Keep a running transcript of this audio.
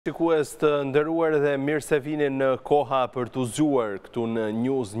Shikues të nderuar dhe mirë se vini në Koha për të zgjuar këtu në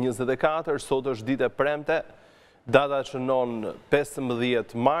News24. Sot është ditë e premte, data shënon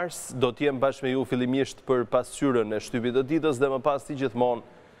 15 mars. Do t'jem bashkë me ju fillimisht për pasqyrën e shtypit të ditës dhe më pas si gjithmonë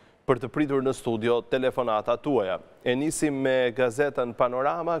për të pritur në studio telefonata tuaja. E nisim me gazetën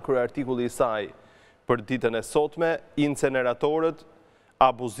Panorama, krye artikulli i saj për ditën e sotme: inceneratorët,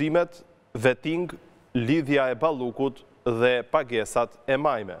 abuzimet, vetting, lidhja e ballukut dhe pagesat e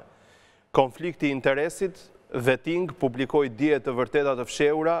majme. Konflikti i interesit, vetting publikoi dije të vërteta të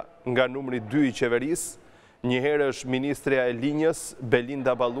fshehura nga numri 2 i qeverisë. Njëherë është ministrja e linjës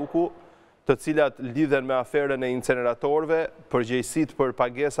Belinda Balluku, të cilat lidhen me aferën e inceneratorëve, përgjegjësitë për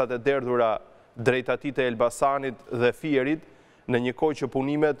pagesat e derdhura drejt atit të Elbasanit dhe Fierit, në një kohë që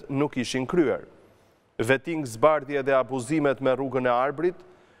punimet nuk ishin kryer. Vetting, zbardhje dhe abuzimet me rrugën e Arbrit,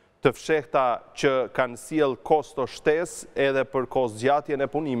 të fshehta që kanë sjell kosto shtesë edhe për kostë-zgjatjen e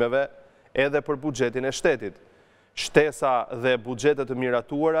punimeve, edhe për buxhetin e shtetit. Shtesa dhe buxhete të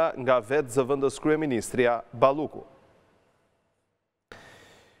miratuara nga vetë zëvendës kryeministrja Balluku.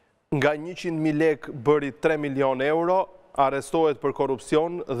 Nga 100.000 lekë bëri 3 milion euro, arrestohet për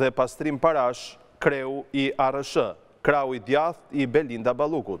korrupsion dhe pastrim parash kreu i ARSH, krau i djathtë i Belinda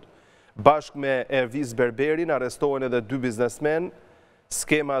Ballukut. Bashkë me Erviz Berberin arrestohen edhe 2 biznesmen.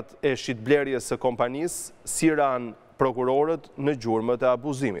 Skemat e shitblerjes së kompanisë siran prokurorët në gjurmët e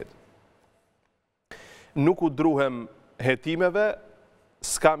abuzimit. Nuk u druhem hetimeve,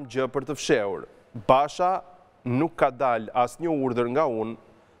 s'kam gjë për të fshehur. Basha nuk ka dal asnjë urdhër nga unë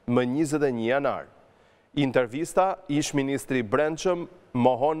më 21 janar. Intervista, ish ministri i Brendshëm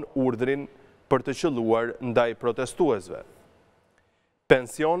mohon urdhrin për të qelluar ndaj protestuesve.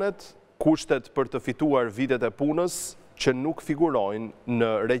 Pensionet, kushtet për të fituar vitet e punës që nuk figurojnë në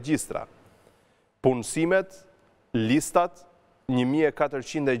regjistra. Punësimet, listat,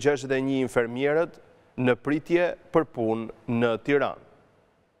 1461 infermierët në pritje për punë në Tiranë.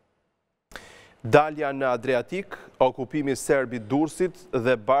 Dalja në Adriatik, okupimi serb i Durrësit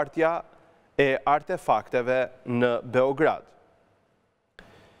dhe bartja e artefakteve në Beograd.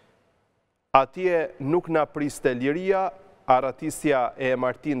 Atje nuk na priste liria, arratisja e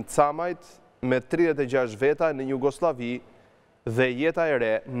Martin Camajt me 36 veta në Jugosllavi dhe jeta e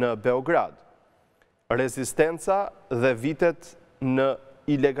re në Beograd. Rezistenca dhe vitet në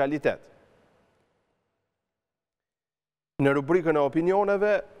ilegalitet. Në rubrikën e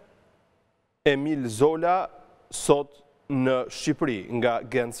opinioneve, Emil Zola sot në Shqipëri nga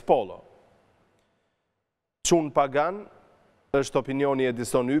Gens Polo. Çun pagan është opinioni e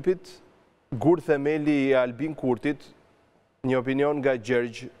Edison Ypit, gur themeli i Albin Kurtit, një opinion nga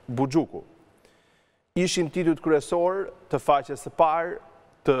Gjergj Buxhuku. Ishin titujt kryesor të faqes së parë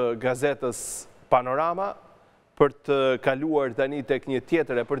të gazetës Panorama. Për të kaluar tani tek një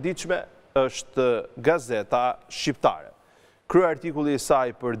tjetër e përditshme, është gazeta shqiptare. Krye artikulli i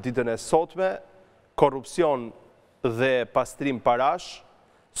saj për ditën e sotme: korrupsion dhe pastrim parash,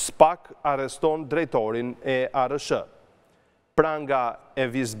 SPAK arreston drejtorin e ARSH. Pranga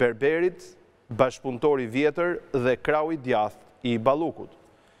Erviz Berberit, bashkëpunëtor i vjetër dhe krau i djathtë i Ballukut.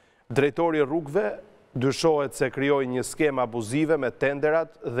 Drejtori i rrugëve dyshohet se krijoi një skemë abuzive me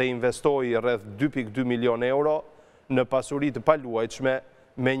tenderat dhe investoi rreth 2.2 milion euro në pasuri të paluajtshme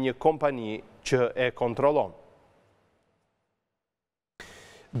me një kompani që e kontrollon.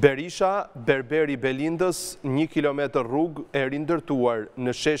 Berisha, berberi Belindës, 1 kilometër rrugë e rindërtuar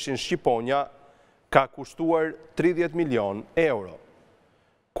në sheshin Shqiponja, ka kushtuar 30 milion euro.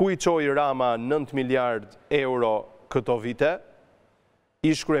 Ku i çoi Rama 9 miliard euro këto vite?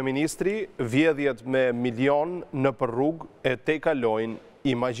 Ish kryeministri, vjedhjet me milion në për rrugë e te kalojnë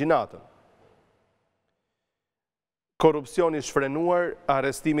imagjinatën. Korrupsioni shfrenuar,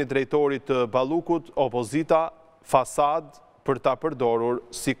 arrestimi drejtorit të Ballukut, opozita, fasad për ta përdorur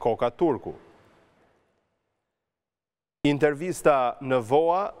si koka turku. Intervista në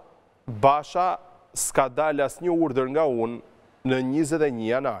VOA, Basha s'ka dal asnjë urdhër nga unë në 21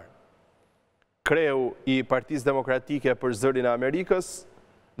 janar. Kreu i Partisë Demokratike për zërin e Amerikës,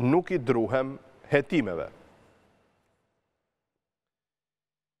 nuk i druhem hetimeve.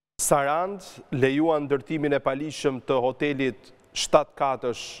 Sarand lejuan ndërtimin e palishëm të hotelit 7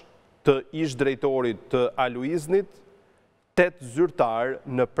 katësh të ish drejtorit të Aluiznit, 8 zyrtar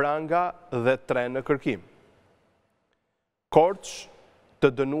në pranga dhe 3 në kërkim. Korç, të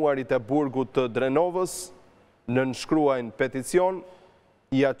dënuarit e burgut të Drenovës, nënshkruajnë peticion,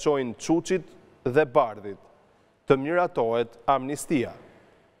 ja çojnë Çuçit dhe Bardhit, të miratohet amnistia.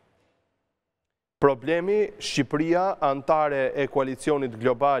 Problemi, Shqipëria, antare e koalicionit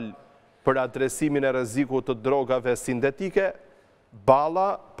global për adresimin e rrezikut të drogave sintetike,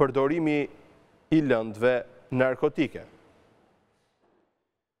 balla, përdorimi i lëndëve narkotike.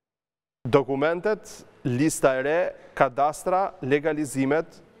 Dokumentet, lista e re, kadastra,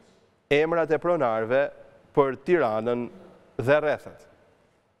 legalizimet, emrat e pronarve për Tiranën dhe rrethet.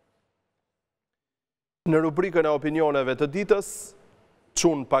 Në rubrikën e opinioneve të ditës,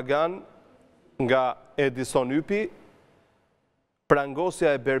 Çun Pagan nga Edvin Peçi,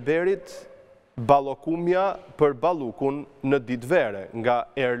 prangosja e berberit, ballokumja për ballukun në ditë vere nga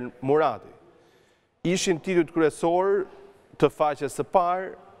Erl Murati. Ishin titujt kryesor të faqes së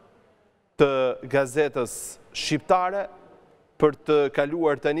parë të gazetës shqiptare. Për të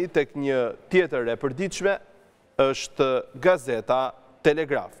kaluar tani tek një tjetër e përditshme është gazeta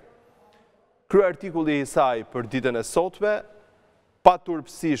Telegraf. Kryeartikulli i saj për ditën e sotme,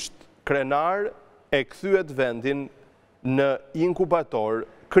 paturpsisht krenar e kthyet vendin në inkubator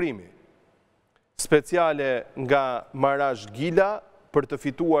krimi. Speciale nga Marash Gila, për të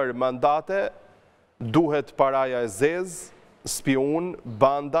fituar mandate, duhet paraja e zezë, spiun,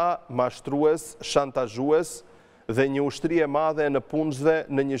 banda, mashtrues, shantazhues dhe një ushtri e madhe në punësve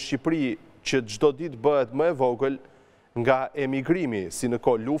në një Shqipëri që çdo ditë bëhet më e vogël nga emigrimi, si në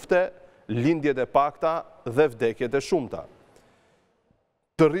kohë lufte, lindjet e pakta dhe vdekjet e shumta.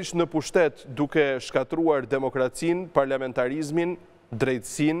 Të rish në pushtet duke shkatruar demokracinë, parlamentarizmin,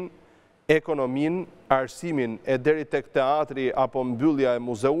 drejtësinë, ekonominë, arsimin e deri tek teatri apo mbyllja e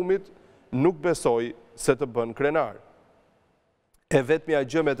muzeumit, nuk besoj se të bën krenar. E vetmja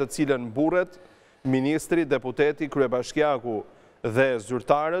gjë me të cilën burret ministri, deputeti, kryebashkiaku dhe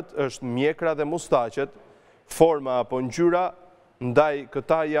zyrtarët është mjekra dhe mustaqet, forma apo ngjyra, ndaj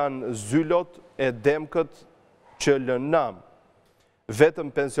këta janë zylot e demkët që lën nam.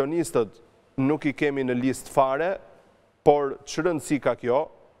 Vetëm pensionistët nuk i kemi në listë fare, por çrëndësi ka kjo,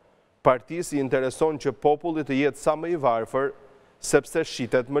 partisë i intereson që populli të jetë sa më i varfër, sepse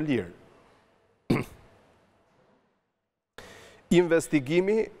shitet më lirë.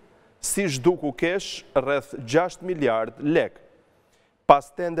 Investigimi si zhduku kesh rreth 6 miliard lek. Pas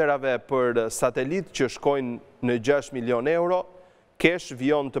tenderave për satelit që shkojnë në 6 milion euro, kesh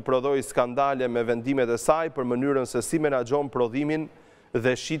vijon të prodhoj skandale me vendimet e saj për mënyrën se si menaxhon prodhimin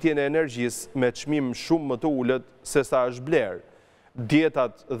dhe shitjen e energjisë me çmim shumë më të ulët se sa është blerë.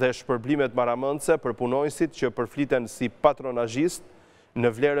 Dietat dhe shpërblimet maramëndse për punonjësit që përfliten si patronazhist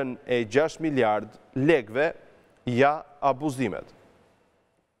në vlerën e 6 miliard lekëve, ja abuzimet.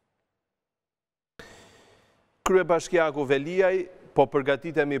 Kryebashkiaku Veliaj, po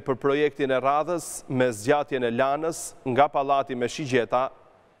përgatitemi për projektin e radhës me zgjatjen e lanës nga pallati me shigjeta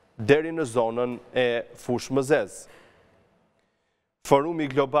deri në zonën e Fush Mëzez. Forumi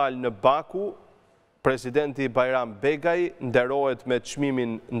global në Baku, presidenti Bajram Begaj nderohet me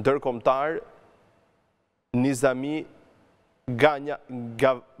çmimin ndërkombëtar Nizami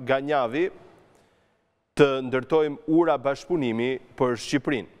Ganjavi të ndërtojmë ura bashkëpunimi për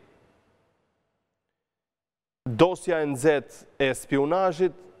Shqipërinë. Dosja e nxehtë e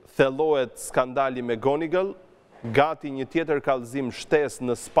spionazhit, thellohet skandali me Gonigël, gati një tjetër kallëzim shtesë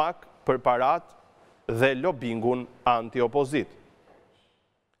në SPAK për parat dhe lobingun anti-opozit.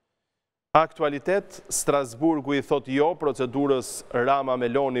 Aktualitet, Strasburgu i thot jo procedurës Rama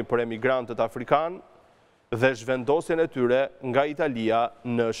Meloni për emigrantët afrikanë dhe zhvendosjen e tyre nga Italia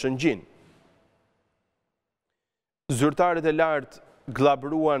në Shëngjin. Zyrtarët e lartë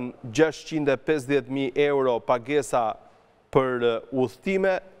glabruan 650.000 euro pagesa për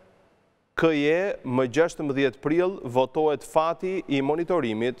udhëtime, KE më 16 prill votohet fati i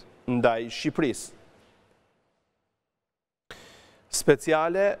monitorimit ndaj Shqipërisë.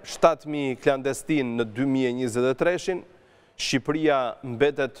 Speciale, 7.000 klandestin në 2023, Shqipëria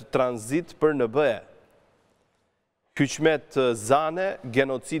mbetet tranzit për NBE. Hyqmet zane,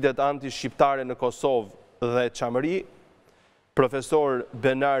 genocidet anti-shqiptare në Kosovë dhe Çamëri, profesor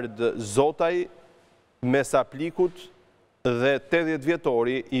Benard Zotaj, mesaplikut dhe 80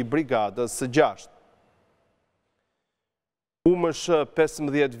 vjetori i brigadës së 6. UMSH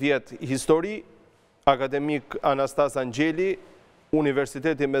 15 vjet histori, akademik Anastas Angjeli,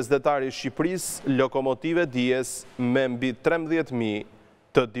 Universiteti Mesdhetar i Shqipërisë, lokomotive dijes me mbi 13.000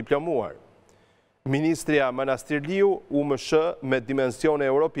 të diplomuar. Ministria Manastirliu, UMSH me dimensione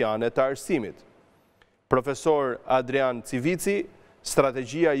europiane të arsimit. Profesor Adrian Civici,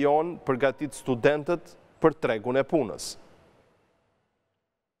 strategjia jon përgatit studentët për tregun e punës.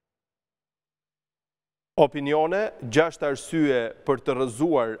 Opinione, 6 arsye për të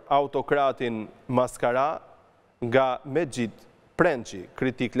rrëzuar autokratin Maskara nga Mexhit Prençi,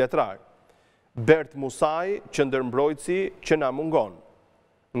 kritik letrar. Bert Musaj, qendërmbrojtësi që na mungon,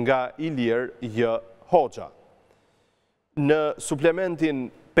 nga Ilir J. Hoxha. Në suplementin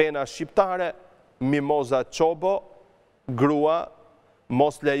pena shqiptare, Mimoza Çobo, grua,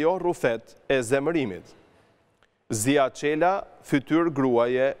 mos lejo rrufet e zemërimit. Zia Qela, fytyr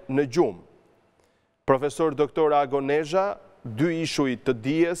gruaje në gjumë. Profesor Dr. Agonezha, 2 ishuj të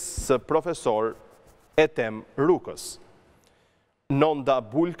dijes së profesor Etem Rukës. Nonda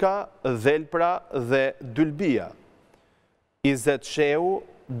Bulka, Dhelpra dhe Dylbia. Izet Sheu,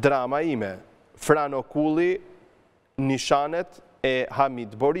 Drama ime. Frano Kulli, Nishanet e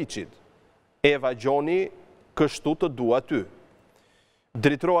Hamid Boriqit. Eva Gjoni, Kështu të dua ty.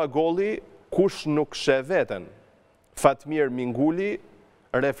 Dritroa Golli, Kush nuk she veten. Fatmir Minguli,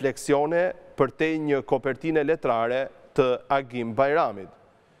 Refleksione përtej një kopertine letrare të Agim Bajramit.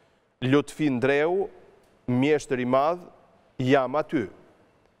 Lutfi Ndreu, Mjeshtër i madh, Jam aty.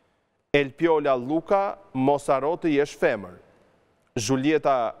 Elpiola Luka, Mos haro të jesh femër.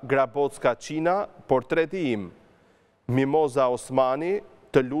 Julieta Grabocka Qina, Portreti im. Mimoza Osmani,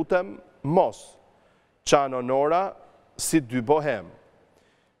 Të lutem, mos. Çano Nora, Si dy bohem.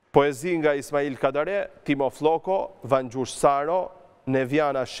 Poezi nga Ismail Kadare, Timo Floko, Vangjush Saro,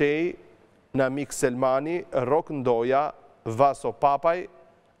 Neviana Shej, Namik Selmani, Rok Ndoja, Vaso Papaj,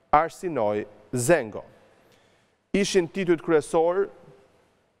 Arsinoj Zengo. Ishin titujt kryesor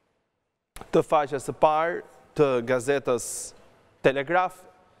të faqes së parë të gazetës Telegraf,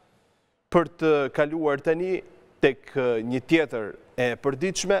 për të kaluar tani tek një tjetër e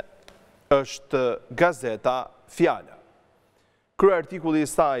përditshme, është gazeta Fjala. Kryeartikulli i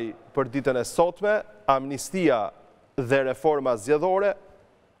saj për ditën e sotme, amnistia dhe reforma zgjedhore,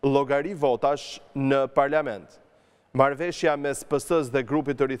 llogari votash në parlament. Marrëveshja mes PS-s dhe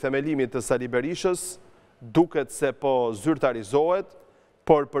grupit të rithemelimit të Sali Berishës duket se po zyrtarizohet,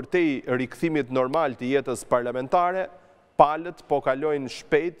 por përtej rikthimit normal të jetës parlamentare, palët po kalojnë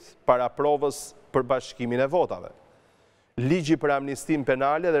shpejt para provës për bashkimin e votave. Ligji për amnistim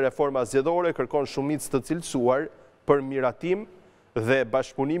penale dhe reforma zgjedhore kërkon shumicë të cilësuar për miratim dhe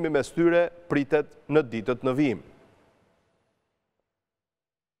bashkëpunimi mes tyre pritet në ditët në vijim.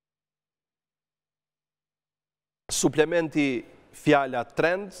 Suplementi Fjala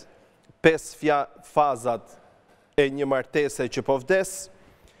Trend, 5 fazat e një martese që po vdes,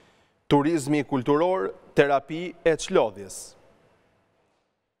 turizmi kulturor, terapi e çlodhjes.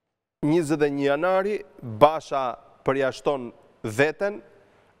 21 janari, Basha përjashton veten,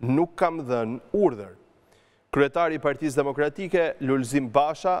 nuk kam dhënë urdhër. Kryetari i Partisë Demokratike, Lulzim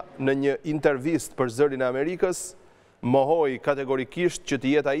Basha, në një intervistë për Zërin e Amerikës, mohoi kategorikisht që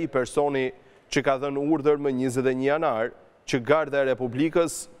të jetë ai personi që ka dhënë urdhër më 21 janar që Garda e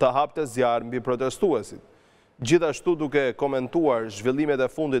Republikës të hapte zjarr mbi protestuesit. Gjithashtu, duke komentuar zhvillimet e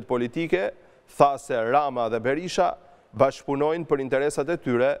fundit politike, tha se Rama dhe Berisha bashkëpunojnë për interesat e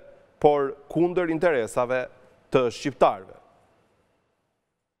tyre, por kundër interesave të shqiptarëve.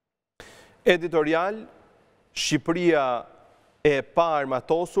 Editorial, Shqipëria e pa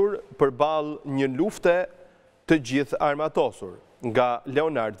armatosur përballë një lufte të gjithë armatosur, nga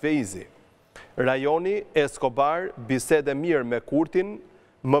Leonard Veizi. Rajoni Escobar, bisede mirë me Kurtin,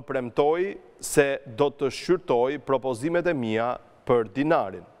 më premtoi se do të shqyrtoj propozimet e mia për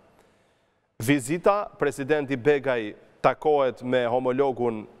dinarin. Vizita, presidenti Begaj takohet me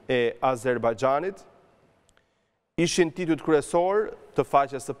homologun e Azerbajxhanit, ishin titujt kryesor të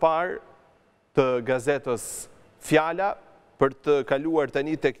faqes së parë të gazetës Fjala. Për të kaluar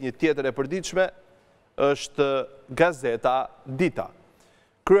tani tek një tjetër e përditshme, është gazeta Dita.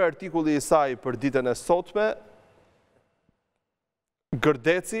 Kryeartikulli i saj për ditën e sotme,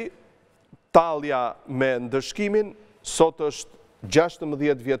 Gërdeci, tallja me ndëshkimin, sot është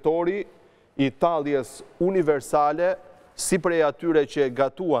 16 vjetori i talljes universale, si prej atyre që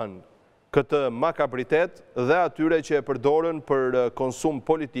gatuan këtë makabritet dhe atyre që e përdorën për konsum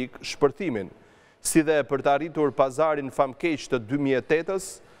politik shpërthimin, si dhe për të arritur pazarin famkeq të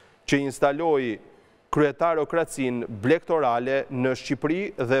 2008-s që instaloi kryetarokracinë blektorale në Shqipëri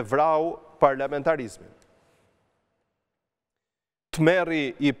dhe vrau parlamentarizmin.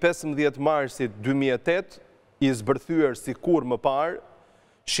 Tmerri i 15 marsit 2008, i zbërthyer si kur më parë,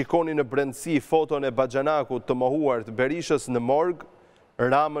 shikoni në brendësi foton e Baxhanakut të mohuar të Berishës në morg,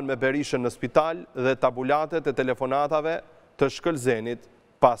 Ramën me Berishën në spital dhe tabulatet e telefonatave të Shkëlzenit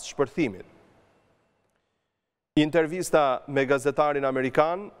pas shpërthimit. Intervista me gazetarin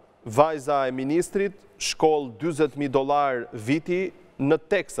amerikan, vajza e ministrit, shkoll $40,000 viti në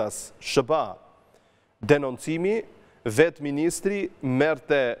Texas, SBA. Denoncimi, vetë ministri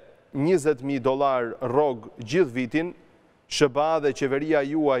merrte $20,000 rrog gjithë vitin, SBA dhe qeveria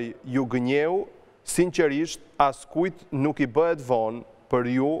juaj ju gënjeu, sinqerisht askujt nuk i bëhet vonë për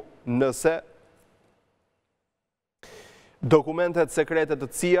ju nëse. Dokumentet sekrete të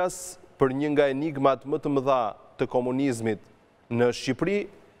CIA-s për një nga enigmat më të mëdha të komunizmit në Shqipëri,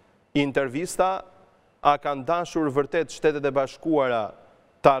 intervista, a kanë dashur vërtet Shtetet e Bashkuara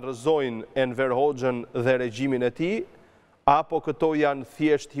ta rrëzojnë Enver Hoxhën dhe regjimin e tij, apo këto janë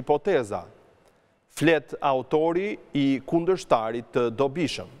thjesht hipoteza, flet autori i kundërshtarit të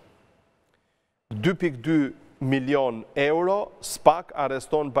dobishëm. 2.2 milion euro SPAK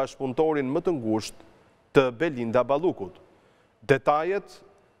arreston bashkëpunëtorin më të ngushtë të Belinda Ballukut. Detajet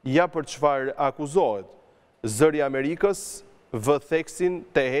ja për çfarë akuzohet. Zëri i Amerikës vë theksin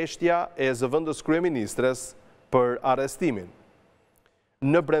te heshtja e zëvendës kryeministres për arrestimin.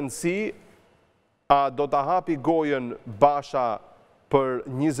 Në brendësi, a do ta hapi gojën Basha për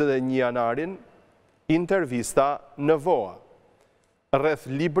 21 janarin? Intervista në VOA. Rreth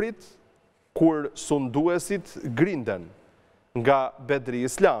librit kur sunduesit grinden nga Bedri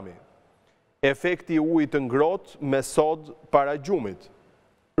Islami. Efekti i ujit të ngrohtë me sod para gjumit.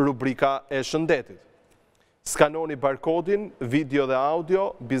 Rubrika e shëndetit. Skanoni barkodin, video dhe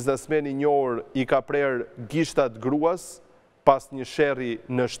audio, biznesmeni i njohur i ka prerë gishtat gruas pas një sherrri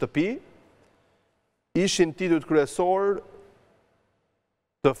në Shtypi. Ishin titujt kryesor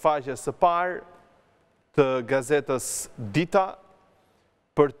të faqes së parë të gazetës Dita.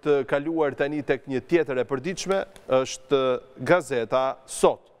 Për të kaluar tani tek një tjetër e përditshme, është gazeta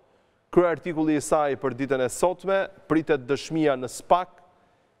Sot. Kryeartikulli i saj për ditën e sotme pritet dëshmia në SPAK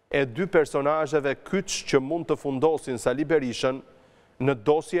e 2 personazheve kyç që mund të fundosin Sali Berishën në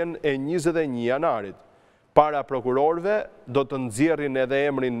dosjen e 21 janarit. Para prokurorëve do të nxjerrin edhe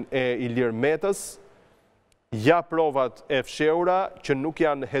emrin e Ilir Metës, ja provat e fshehura që nuk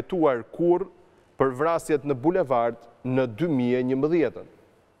janë hetuar kurrë për vrasjet në bulevard në 2011.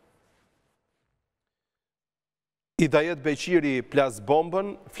 Idajet Beqiri plas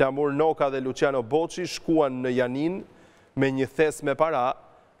bombën, Flamur Noka dhe Luciano Boçi shkuan në Janin me një thes me para,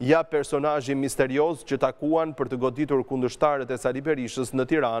 ja personazhi misterioz që takuan për të goditur kundërshtarët e Sali Berishës në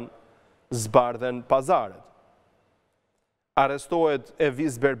Tiranë, zbardhen pazaret. Arrestohet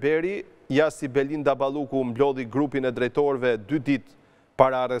Evis Berberi, ja si Belinda Balluku mblodhi grupin e drejtorëve 2 ditë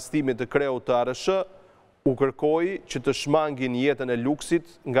para arrestimit të kreut të ARSH, u kërkoi që të shmangin jetën e luksit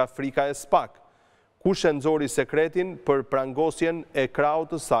nga frika e SPAK, ku shenzori sekretin për prangosjen e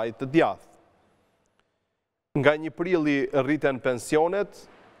kraut të saj të djathtë. Nga 1 prilli rriten pensionet,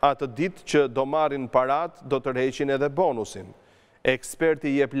 atë ditë që do marrin parat do të tërheqin edhe bonusin.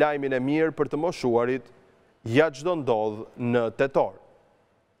 Eksperti jep lajmin e mirë për të moshuarit, ja çdo ndodh në tetor.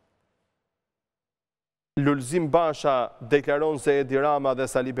 Lulzim Basha deklaron se Edi Rama dhe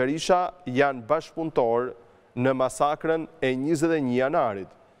Sali Berisha janë bashkëpunëtor në masakrën e 21 janarit.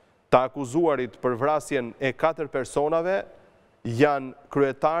 Të akuzuarit për vrasjen e 4 personave janë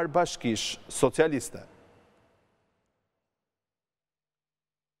kryetar bashkish socialiste.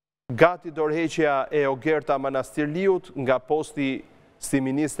 Gati dorëheqja e Ogerta Manastirliut nga posti si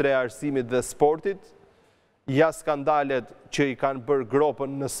ministre e arsimit dhe sportit, ja skandalet që i kanë bërë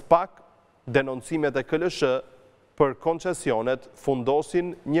gropën në SPAK, denoncimet e KLSH për koncesionet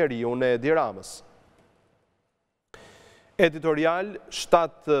fundosin njeriun e Edi Ramës. Editorial,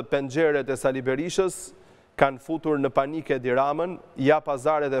 7 penxheret e Sali Berishës kanë futur në panike Edi Ramën, ja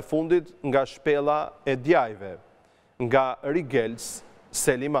pazaret e fundit nga shpella e djajve, nga Rigels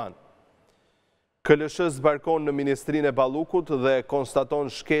Seliman. KLSH zbarkon në Ministrinë e Ballukut dhe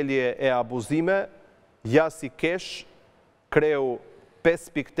konstaton shkelje e abuzime, ja si kesh, kreu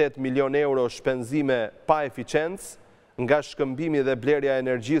 5.8 milion euro shpenzime pa eficiencë, nga shkëmbimi dhe blerja e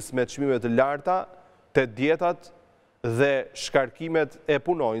energjisë me çmime të larta, te dietat dhe shkarkimet e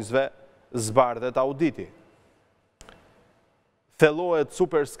punonjësve, zbardhet auditi. Thellohet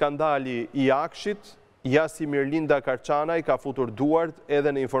super skandali i Akshit, ja si Mirlinda Karçanaj ka futur duart edhe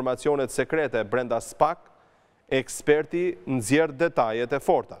në informacionet sekrete brenda SPAK, eksperti nxjerr detajet e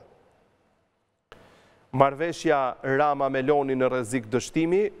forta. Marrëveshja Rama-Meloni në rrezik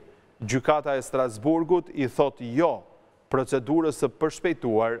dështimi, gjykata e Strasburgut i thot jo procedurës së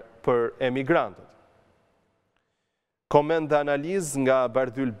përshpejtuar për emigrantët. Koment dhe analizë nga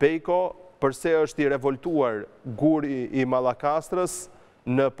Bardhyl Bejko përse është i revoltuar guri i Mallakastrës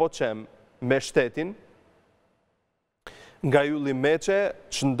në Poçem me shtetin. Nga Ylli Meçe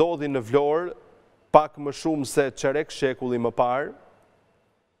që ndodhi në Vlorë pak më shumë se çerek shekulli më parë.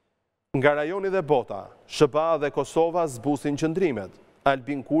 Nga rajoni dhe bota, SBA dhe Kosova zbusin qëndrimet.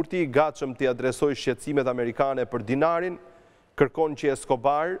 Albin Kurti, gatshëm t'i adresoj shqetësimet amerikane për dinarin, kërkon që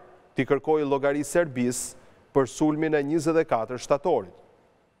Escobar t'i kërkoj llogari Serbisë për sulmin e 24 shtatorit.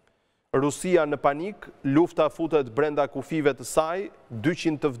 Rusia në panik, lufta futet brenda kufive të saj,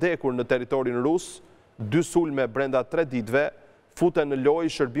 200 të vdekur në territorin rus 2 sulme brenda 3 ditve, futen në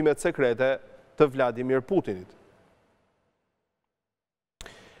lojë shërbimet sekrete të Vladimir Putinit.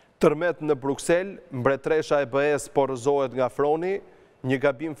 Tërmet në Bruksel, mbretresha e BE-s po rrëzohet nga froni, një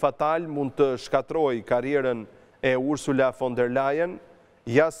gabim fatal mund të shkatrojë karrierën e Ursula von der Leyen,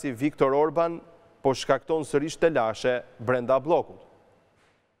 ja si Viktor Orban po shkakton sërish telashe brenda bllokut.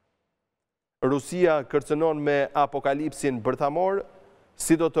 Rusia kërcënon me apokalipsin bërthamor,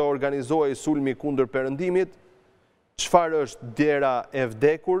 si do të organizohej sulmi kundër perëndimit, çfarë është dera e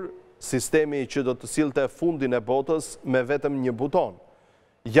vdekur, sistemi që do të sillte fundin e botës me vetëm një buton.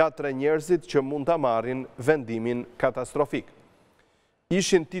 Ja 3 njerëzit që mund ta marrin vendimin katastrofik.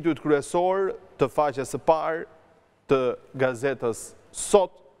 Ishin titujt kryesor të faqes së parë të gazetës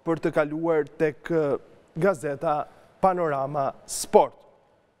Sot, për të kaluar tek gazeta Panorama Sport.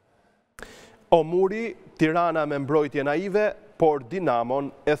 Omuri, Tirana me mbrojtje naive, por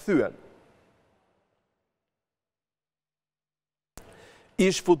Dinamon e thyen.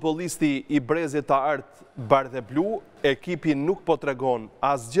 Ish futbollisti i Brezit të Art Bardhe Blu, ekipi nuk po tregon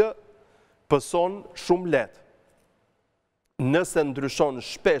asgjë, pëson shumë lehtë. Nëse ndryshon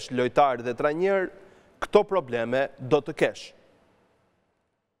shpesh lojtar dhe trajner, këto probleme do të kesh.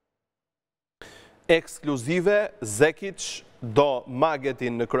 Ekskluzive, Zekic do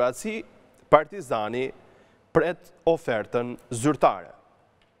Magetin në Kroaci, Partizani pret ofertën zyrtare.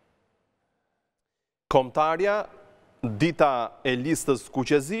 Kombëtarja, dita e listës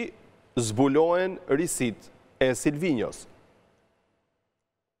kuqezi, zbulohen risit e Silvinjos.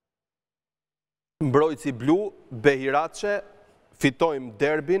 Mbrojtësi blu, Behirace, fitojmë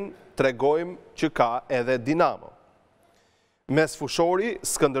derbin, tregojmë që ka edhe Dinamo. Mes fushori,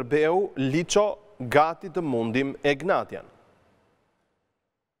 Skënderbeu, Liço, gati të mundim Egnatian.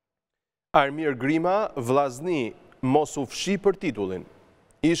 Armir Grima, vllazni, mos u fshi për titullin.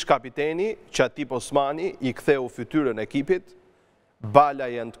 Ish kapiteni, Qatip Osmani, i ktheu fytyrën ekipit, bala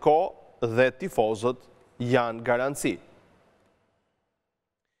janë të ko dhe tifozët janë garanci.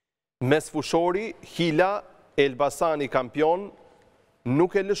 Mes fushori, Hila, Elbasani kampion,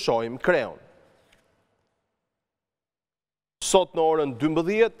 nuk e lëshojmë kreon. Sot në orën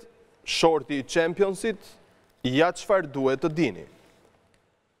 12, shorti i Championsit, ja çfarë duhet të dini.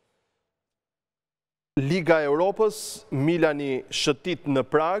 Liga e Europës, Milani shëtit në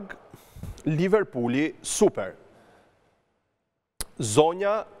Prag, Liverpooli super.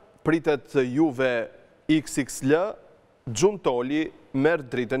 Zonja pritet Juve XXL, Gjuntoli merr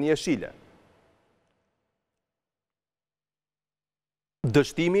dritën jeshile.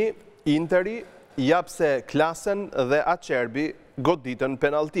 Dështimi, Interi, japse Klasen dhe Acerbi goditën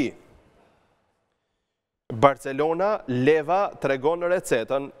penalti. Barcelona, Leva tregon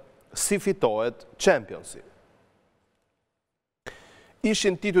recetën si fitohet Championsi.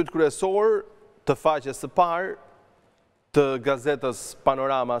 Ishin titujt kryesor të faqes së parë të gazetës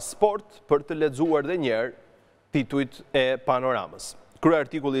Panorama Sport për të lexuar edhe një herë titujt e Panoramës. Krye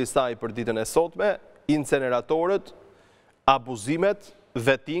artikulli i saj për ditën e sotme, inceneratorët, abuzimet,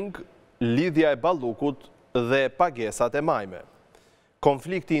 vetting, lidhja e Ballukut dhe pagesat e majme.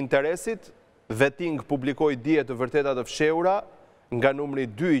 Konflikti i interesit, vetting publikoi dije të vërteta të fshehura nga numri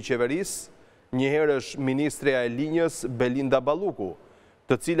 2 i qeverisë, njëherë është ministreja e linjës Belinda Balluku,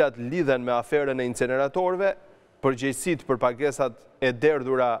 të cilat lidhen me aferën e inceneratorëve, përgjegjësitë për pagesat e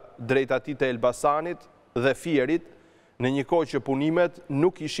derdhura drejt atij të Elbasanit dhe Fierit, në një kohë që punimet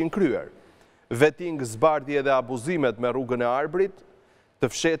nuk ishin kryer. Vetting zbardhi edhe abuzimet me rrugën e Arbrit, të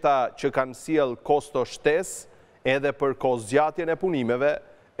fsheta që kanë sjell kosto shtesë edhe për kozgjatjen e punimeve,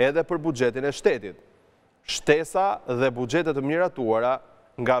 edhe për buxhetin e shtetit. Shtesa dhe buxhetet të miratuara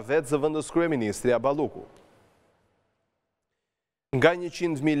nga vetë zëvendës kryeministri Balluku. Nga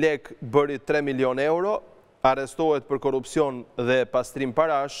 100.000 lek bëri 3 milion euro, arrestohet për korrupsion dhe pastrim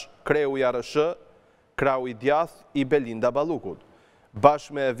parash, kreu i ARSH, krau i djath i Belinda Ballukut.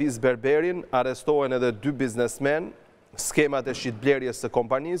 Bashkë me Viz Berberin, arrestohen edhe 2 biznesmen, skemat e shitblerjes së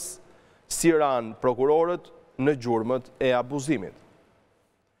kompanisë, si ran prokurorët në gjurmët e abuzimit.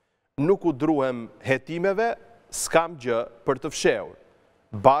 Nuk u druhem hetimeve, s'kam gjë për të fshehur.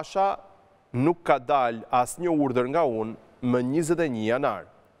 Basha nuk ka dalë asnjë urdhër nga unë më 21 janar.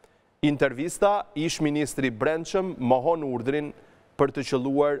 Intervista, ish ministri brendshëm mohon urdhrin për të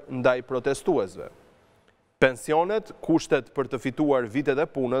qelluar ndaj protestuesve. Pensionet, kushtet për të fituar vitet e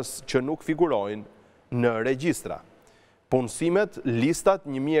punës që nuk figurojnë në regjistra. Punësimet, listat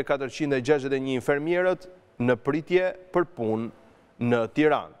 1461 infermierët në pritje për punë në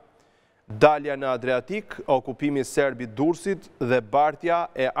Tiranë. Dalja në Adriatik, okupimi serb i Durrësit dhe bartja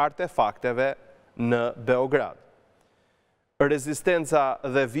e artefakteve në Beograd. Rezistenca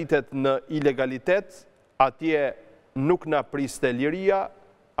dhe vitet në ilegalitet, atje nuk na priste liria,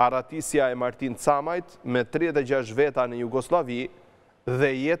 arratisja e Martin Camajt me 36 veta në Jugoslavi dhe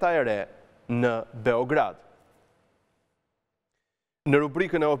jeta e re në Beograd. Në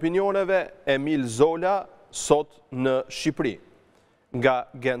rubrikën e opinioneve, Emil Zola sot në Shqipëri, nga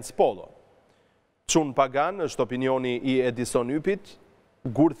Gens Polo. Çun Pagan është opinioni i Edison Ypit,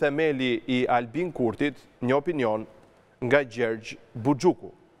 Gur Themeli i Albin Kurtit, një opinion nga Gjergj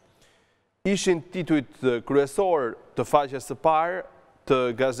Buxhuku. Ishin titujt kryesor të faqes së parë të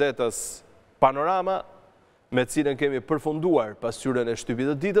gazetës Panorama, me cilën kemi përfunduar pasqyrën e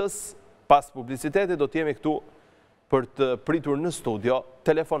Shtypit të ditës. Pas publicitetit do t'jemi këtu për të pritur në studio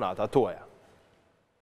telefonata tuaja.